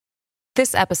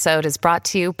This episode is brought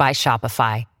to you by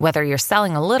Shopify. Whether you're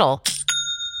selling a little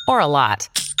or a lot,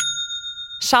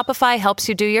 Shopify helps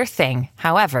you do your thing,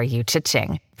 however you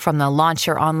cha-ching. From the launch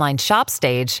your online shop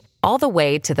stage, all the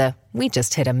way to the we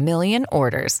just hit 1 million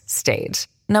orders stage.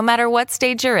 No matter what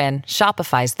stage you're in,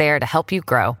 Shopify's there to help you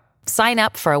grow. Sign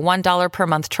up for a $1 per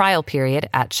month trial period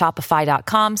at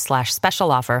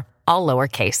shopify.com/special offer, all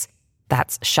lowercase.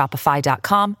 That's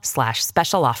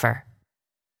shopify.com/special offer.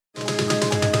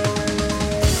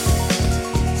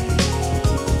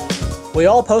 We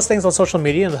all post things on social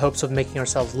media in the hopes of making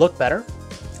ourselves look better,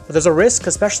 but there's a risk,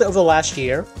 especially over the last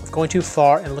year, of going too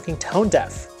far and looking tone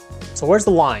deaf. So where's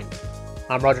the line?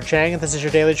 I'm Roger Chang, and this is your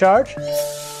Daily Charge.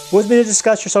 With me to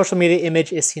discuss your social media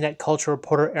image is CNET culture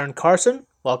reporter Erin Carson.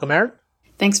 Welcome, Erin.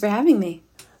 Thanks for having me.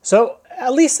 So,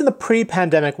 at least in the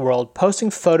pre-pandemic world, posting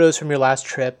photos from your last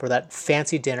trip or that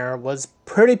fancy dinner was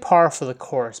pretty par for the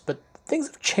course, but things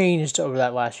have changed over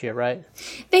that last year, right?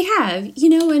 They have,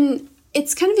 and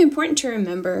it's kind of important to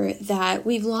remember that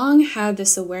we've long had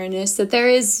this awareness that there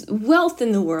is wealth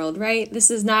in the world, right? This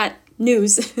is not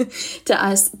news to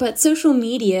us, but social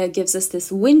media gives us this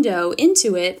window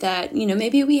into it that,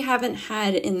 maybe we haven't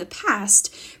had in the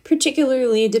past,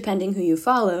 particularly depending who you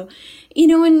follow.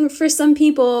 And for some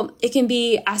people, it can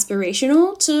be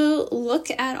aspirational to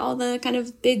look at all the kind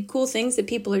of big, cool things that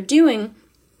people are doing.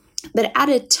 But at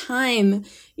a time,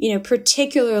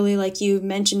 particularly like you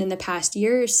mentioned in the past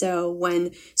year or so,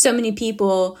 when so many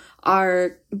people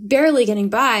are barely getting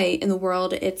by in the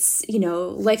world, it's,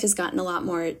 life has gotten a lot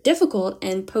more difficult,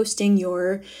 and posting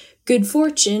your good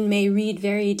fortune may read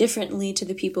very differently to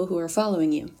the people who are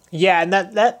following you. Yeah, and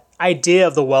that idea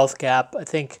of the wealth gap, I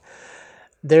think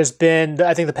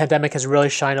the pandemic has really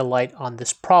shined a light on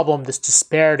this problem, this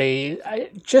disparity.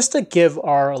 Just to give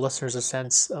our listeners a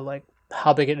sense of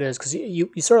how big it is, because you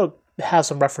sort of have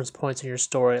some reference points in your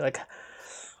story.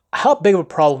 How big of a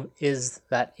problem is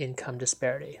that income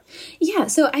disparity? Yeah,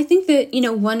 so I think that,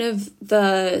 one of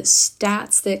the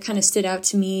stats that kind of stood out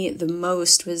to me the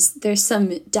most was there's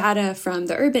some data from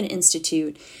the Urban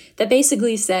Institute that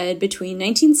basically said between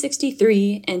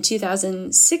 1963 and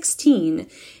 2016,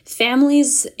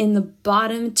 families in the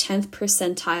bottom 10th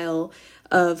percentile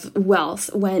of wealth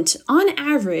went on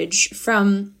average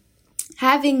from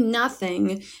having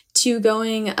nothing to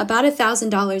going about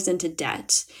 $1,000 into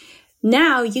debt.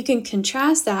 Now you can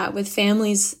contrast that with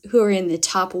families who are in the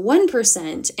top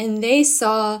 1%, and they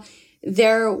saw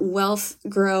their wealth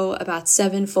grow about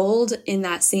sevenfold in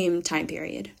that same time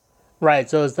period. Right.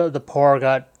 So as the poor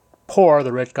got poor,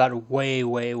 the rich got way,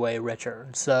 way, way richer.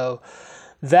 So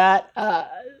that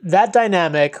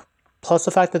dynamic, plus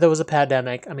the fact that there was a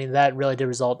pandemic, that really did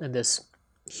result in this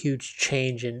huge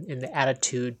change in the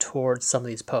attitude towards some of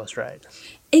these posts, right?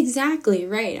 Exactly,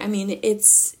 right.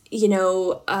 It's,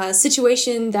 a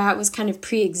situation that was kind of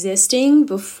pre-existing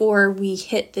before we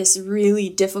hit this really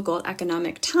difficult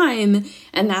economic time,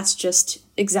 and that's just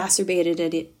exacerbated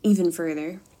it even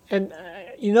further. And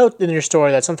you note in your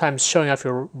story that sometimes showing off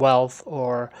your wealth,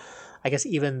 or I guess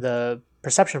even the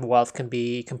perception of wealth, can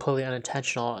be completely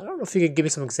unintentional. I don't know if you could give me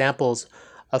some examples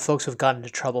of folks who've gotten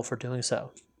into trouble for doing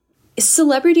so.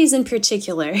 Celebrities in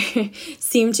particular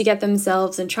seem to get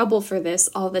themselves in trouble for this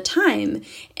all the time.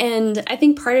 And I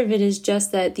think part of it is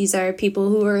just that these are people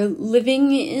who are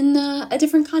living in a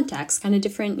different context, kind of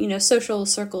different, social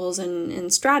circles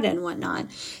and strata and whatnot.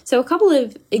 So a couple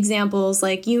of examples,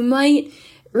 you might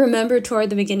remember toward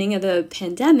the beginning of the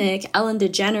pandemic, Ellen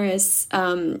DeGeneres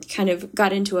kind of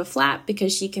got into a flap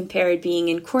because she compared being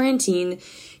in quarantine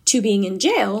to being in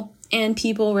jail. And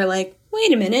people were like,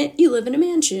 wait a minute, you live in a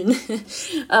mansion.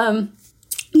 And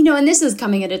this is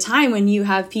coming at a time when you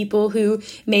have people who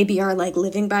maybe are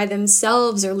living by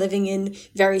themselves or living in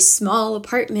very small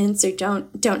apartments or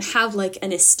don't have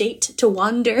an estate to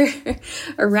wander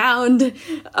around.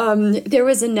 There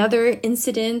was another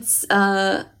incident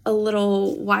a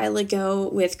little while ago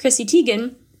with Chrissy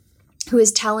Teigen, who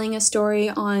is telling a story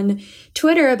on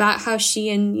Twitter about how she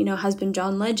and, husband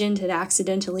John Legend had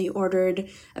accidentally ordered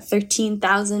a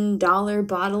 $13,000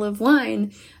 bottle of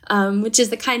wine, which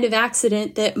is the kind of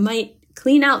accident that might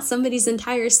clean out somebody's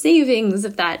entire savings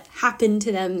if that happened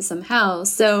to them somehow.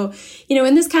 So,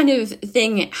 when this kind of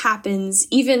thing happens,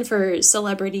 even for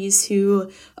celebrities who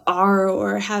are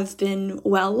or have been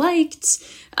well-liked,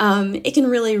 it can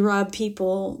really rub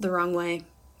people the wrong way.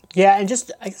 Yeah, and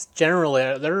just, I guess, generally,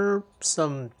 there are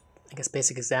some,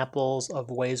 basic examples of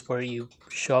ways where you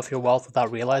show off your wealth without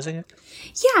realizing it?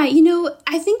 Yeah,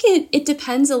 I think it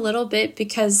depends a little bit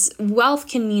because wealth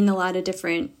can mean a lot of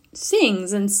different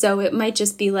things. And so it might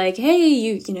just be like, hey,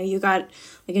 you got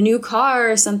like a new car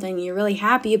or something, you're really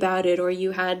happy about it, or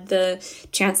you had the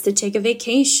chance to take a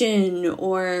vacation,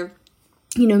 or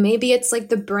maybe it's like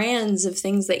the brands of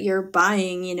things that you're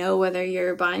buying, whether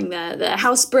you're buying the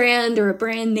house brand or a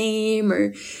brand name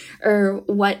or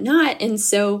whatnot. And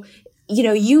so,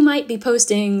 you might be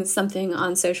posting something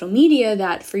on social media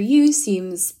that for you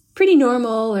seems pretty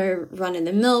normal or run of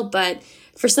the mill, but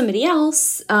for somebody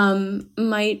else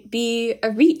might be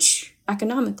a reach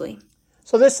economically.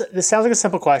 So this sounds like a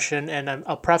simple question, and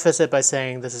I'll preface it by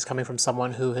saying this is coming from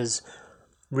someone who has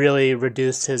really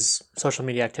reduced his social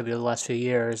media activity over the last few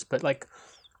years. But like,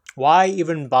 why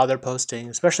even bother posting,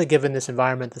 especially given this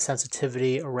environment, the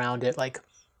sensitivity around it? Like,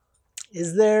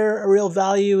 is there a real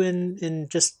value in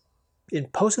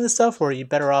posting this stuff, or are you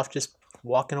better off just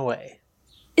walking away?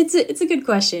 It's a good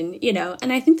question,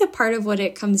 and I think that part of what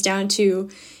it comes down to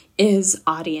is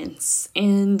audience.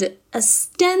 And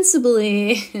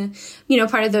ostensibly,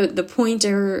 part of the point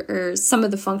or some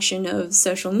of the function of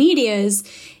social media is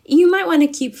you might want to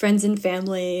keep friends and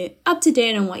family up to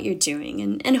date on what you're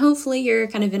doing. And hopefully your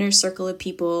kind of inner circle of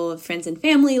people, of friends and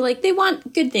family, like they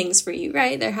want good things for you,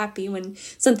 right? They're happy when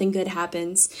something good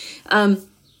happens.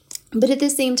 But at the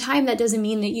same time, that doesn't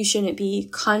mean that you shouldn't be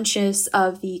conscious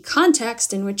of the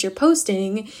context in which you're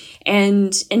posting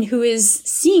and who is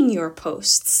seeing your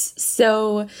posts.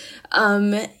 So,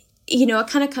 it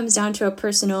kind of comes down to a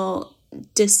personal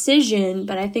decision,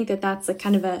 but I think that that's a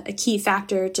kind of a key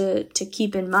factor to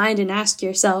keep in mind and ask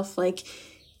yourself, like,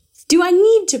 do I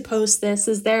need to post this?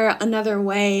 Is there another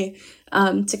way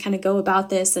to kind of go about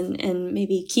this and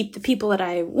maybe keep the people that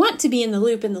I want to be in the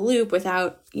loop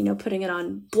without, putting it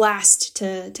on blast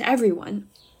to everyone.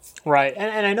 Right.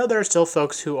 And I know there are still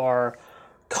folks who are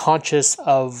conscious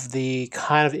of the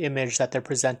kind of image that they're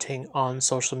presenting on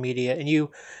social media. And your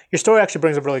story actually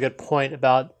brings up a really good point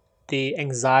about the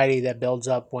anxiety that builds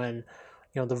up when,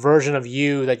 the version of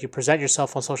you that you present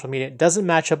yourself on social media doesn't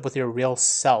match up with your real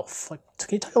self. Like,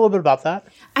 can you talk a little bit about that?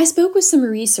 I spoke with some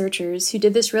researchers who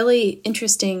did this really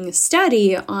interesting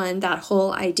study on that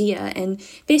whole idea. And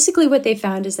basically what they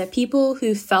found is that people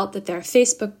who felt that their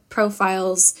Facebook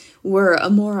profiles were a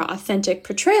more authentic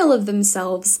portrayal of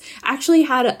themselves actually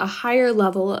had a higher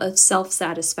level of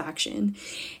self-satisfaction.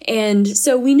 And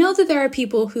so we know that there are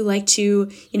people who like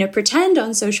to, pretend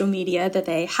on social media that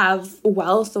they have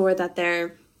wealth or that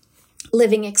they're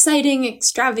living exciting,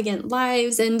 extravagant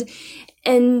lives. And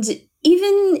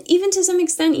even to some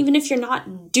extent, even if you're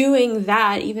not doing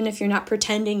that, even if you're not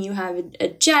pretending you have a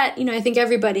jet, I think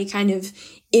everybody kind of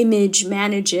image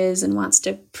manages and wants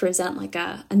to present like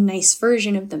a nice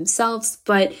version of themselves.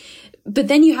 But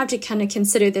then you have to kind of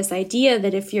consider this idea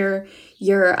that if you're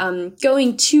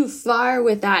going too far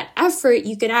with that effort,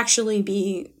 you could actually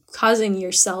be causing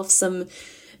yourself some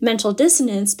mental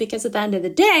dissonance, because at the end of the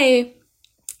day,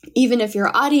 even if your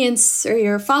audience or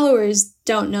your followers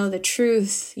don't know the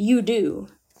truth, you do.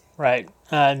 Right.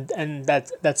 And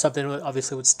that's something that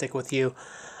obviously would stick with you.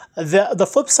 The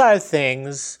flip side of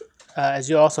things, as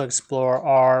you also explore,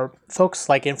 are folks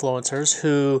like influencers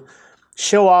who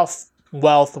show off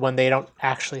wealth when they don't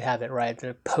actually have it, right?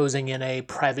 They're posing in a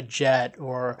private jet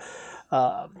or,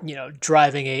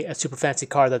 driving a super fancy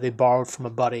car that they borrowed from a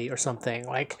buddy or something.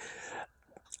 Like,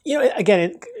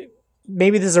 again,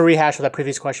 maybe this is a rehash of that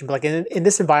previous question, but like in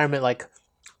this environment, like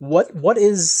what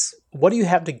do you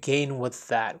have to gain with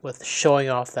that, with showing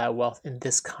off that wealth in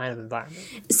this kind of environment?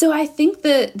 So I think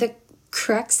the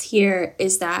crux here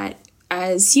is that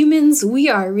as humans, we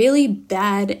are really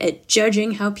bad at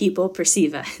judging how people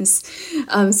perceive us.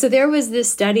 So there was this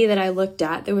study that I looked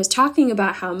at that was talking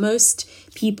about how most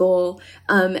people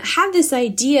have this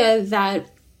idea that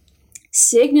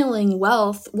signaling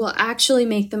wealth will actually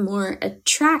make them more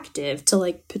attractive to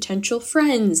like potential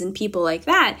friends and people like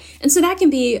that. And so that can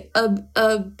be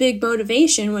a big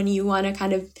motivation when you want to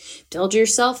kind of build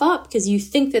yourself up because you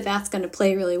think that that's going to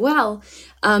play really well.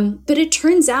 But it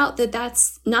turns out that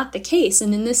that's not the case.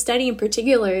 And in this study in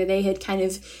particular, they had kind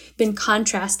of been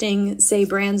contrasting, say,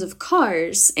 brands of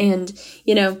cars. And,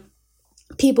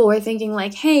 people were thinking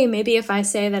like, hey, maybe if I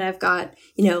say that I've got,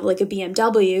 like a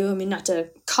BMW, I mean, not to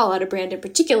call out a brand in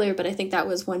particular, but I think that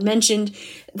was one mentioned,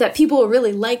 that people will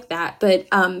really like that. But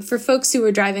for folks who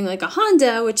were driving like a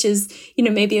Honda, which is,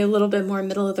 maybe a little bit more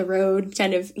middle of the road,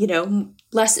 kind of,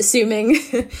 less assuming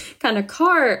kind of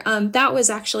car, that was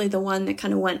actually the one that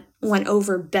kind of went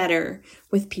over better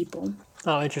with people.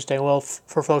 Oh, interesting. Well,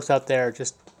 for folks out there,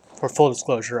 just for full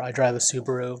disclosure, I drive a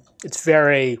Subaru. It's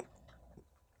very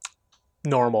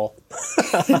normal,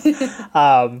 but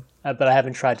I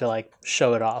haven't tried to like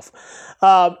show it off.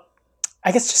 I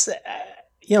guess just,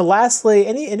 lastly,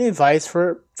 any advice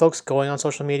for folks going on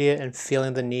social media and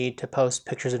feeling the need to post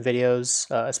pictures and videos,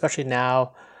 especially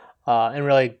now, and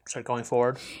really start going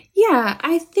forward? Yeah,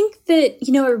 I think that,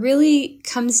 it really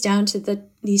comes down to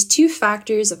these two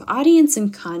factors of audience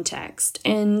and context.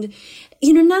 And,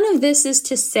 none of this is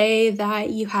to say that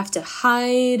you have to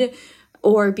hide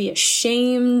or be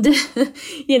ashamed,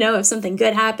 if something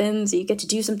good happens, you get to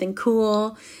do something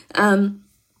cool.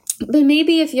 But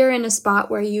maybe if you're in a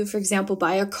spot where you, for example,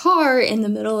 buy a car in the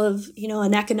middle of,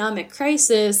 an economic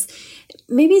crisis,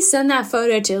 maybe send that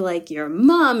photo to like your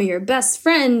mom or your best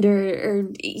friend or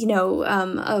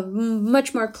a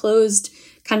much more closed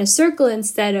kind of circle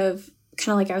instead of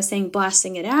kind of like I was saying,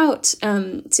 blasting it out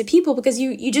to people, because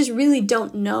you just really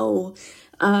don't know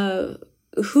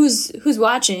who's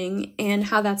watching and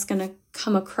how that's going to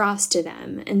come across to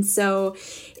them. And so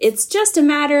it's just a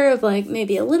matter of like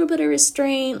maybe a little bit of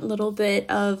restraint, a little bit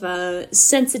of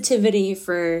sensitivity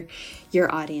for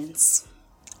your audience.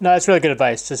 No, that's really good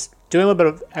advice. Just doing a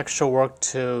little bit of extra work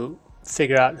to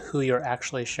figure out who you're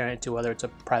actually sharing it to, whether it's a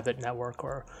private network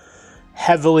or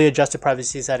heavily adjusted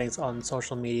privacy settings on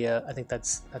social media. I think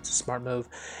that's a smart move.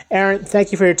 Erin,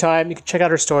 thank you for your time. You can check out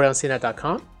her story on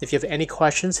cnet.com. If you have any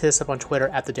questions, hit us up on Twitter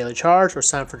 @TheDailyCharge or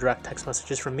sign up for direct text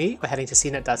messages from me by heading to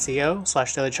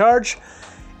cnet.co/dailycharge.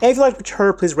 And if you like what you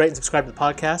heard, please rate and subscribe to the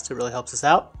podcast. It really helps us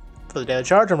out. For The Daily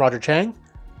Charge, I'm Roger Chang.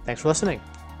 Thanks for listening.